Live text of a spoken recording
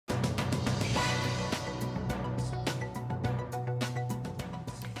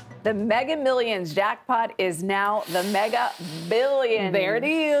The Mega Millions jackpot is now the Mega Billions. There it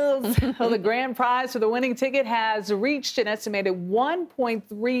is. Well, the grand prize for the winning ticket has reached an estimated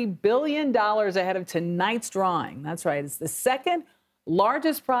 $1.3 billion ahead of tonight's drawing. That's right. It's the second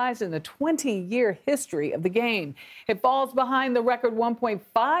largest prize in the 20-year history of the game. It falls behind the record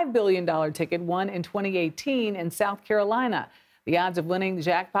 $1.5 billion ticket won in 2018 in South Carolina. The odds of winning the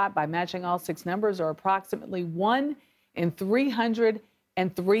jackpot by matching all 6 numbers are approximately 1 in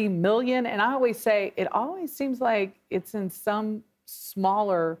 303 million. And I always say it always seems like it's in some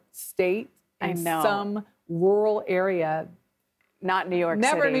smaller state and some rural area. Not New York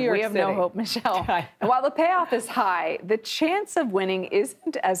Never City. New York We have City. no hope, Michelle. And while the payoff is high, the chance of winning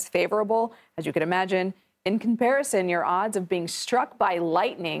isn't as favorable as you could imagine. In comparison, your odds of being struck by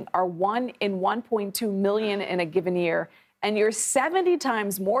lightning are 1 in 1.2 million in a given year. And you're 70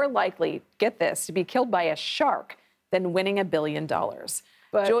 times more likely, get this, to be killed by a shark than winning $1 billion.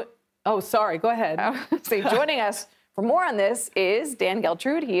 But, oh, sorry, go ahead. Joining us for more on this is Dan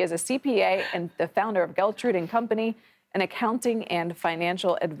Geltrude. He is a CPA and the founder of Geltrude and Company, an accounting and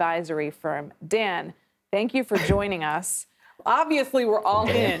financial advisory firm. Dan, thank you for joining us. Obviously, we're all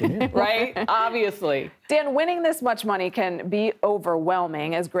in, right? Obviously. Dan, winning this much money can be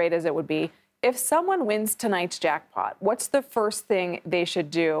overwhelming, as great as it would be. If someone wins tonight's jackpot, what's the first thing they should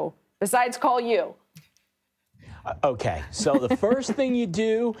do besides call you? Okay, so the first thing you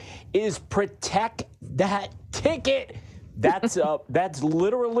do is protect that ticket. That's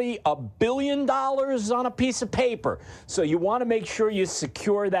literally $1 billion on a piece of paper. So you want to make sure you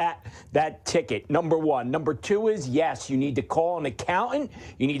secure that ticket, number one. Number two is, yes, you need to call an accountant,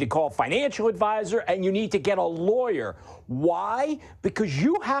 you need to call a financial advisor, and you need to get a lawyer. Why? Because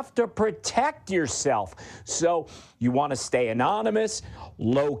you have to protect yourself. So you want to stay anonymous,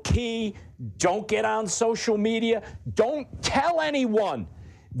 low key, don't get on social media, don't tell anyone.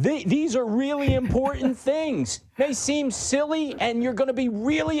 These are really important things. They seem silly, and you're going to be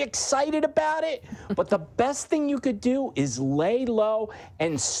really excited about it. But the best thing you could do is lay low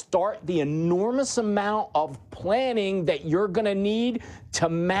and start the enormous amount of planning that you're going to need to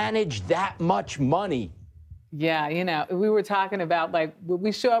manage that much money. Yeah, you know, we were talking about, like, would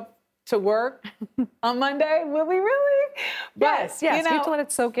we show up to work on Monday? Will we really? But, yes. You have to let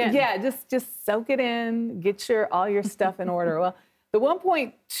it soak in. Yeah, just soak it in. Get all your stuff in order. Well, the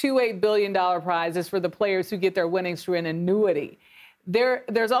 $1.28 billion prize is for the players who get their winnings through an annuity.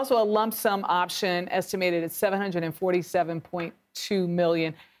 There's also a lump sum option estimated at $747.2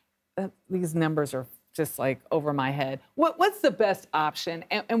 million. These numbers are just like over my head. What's the best option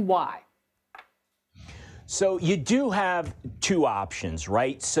and why? So you do have 2 options,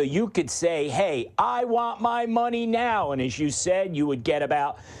 right? So you could say, hey, I want my money now. And as you said, you would get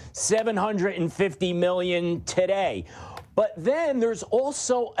about $750 million today. But then there's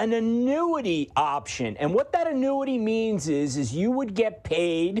also an annuity option. And what that annuity means is you would get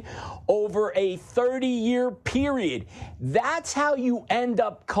paid over a 30-year period. That's how you end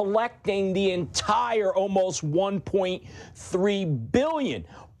up collecting the entire almost $1.3 billion.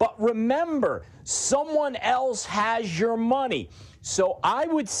 But remember, someone else has your money. So I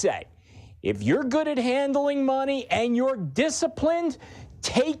would say, if you're good at handling money and you're disciplined,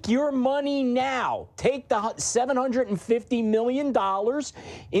 take your money now. Take the $750 million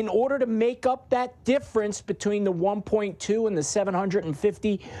in order to make up that difference between the 1.2 and the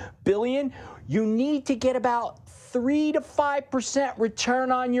 750 billion. You need to get about 3 to 5%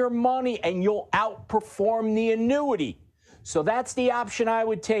 return on your money, and you'll outperform the annuity. So that's the option I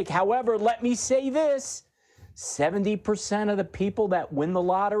would take. However, let me say this, 70% of the people that win the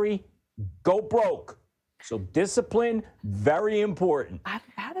lottery go broke. So discipline, very important.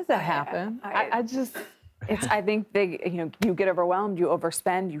 How does that happen? I think you get overwhelmed, you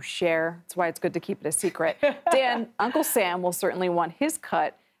overspend, you share. That's why it's good to keep it a secret. Dan, Uncle Sam will certainly want his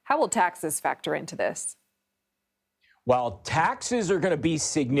cut. How will taxes factor into this? Well, taxes are going to be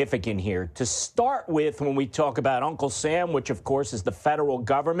significant here. To start with, when we talk about Uncle Sam, which of course is the federal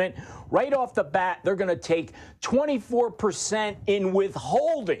government, right off the bat, they're going to take 24% in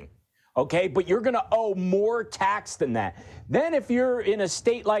withholding. Okay, but you're going to owe more tax than that. Then if you're in a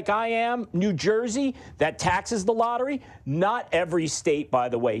state like I am, New Jersey, that taxes the lottery. Not every state, by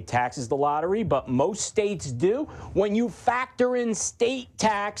the way, taxes the lottery, but most states do. When you factor in state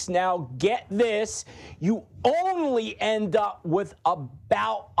tax, now get this, you only end up with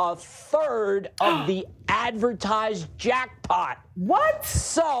about 1/3 of the advertised jackpot. What?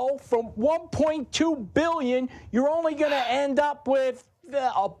 So from $1.2 billion, you're only going to end up with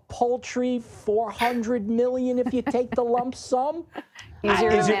a paltry $400 million if you take the lump sum.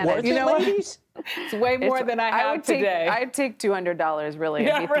 Easier Is to it worth manage. it, ladies? It's way more than I have today. I'd take $200, really,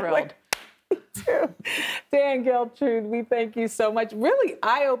 and be thrilled. Dan, Geltrude, we thank you so much. Really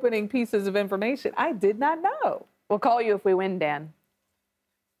eye-opening pieces of information I did not know. We'll call you if we win, Dan.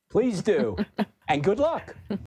 Please do. And good luck.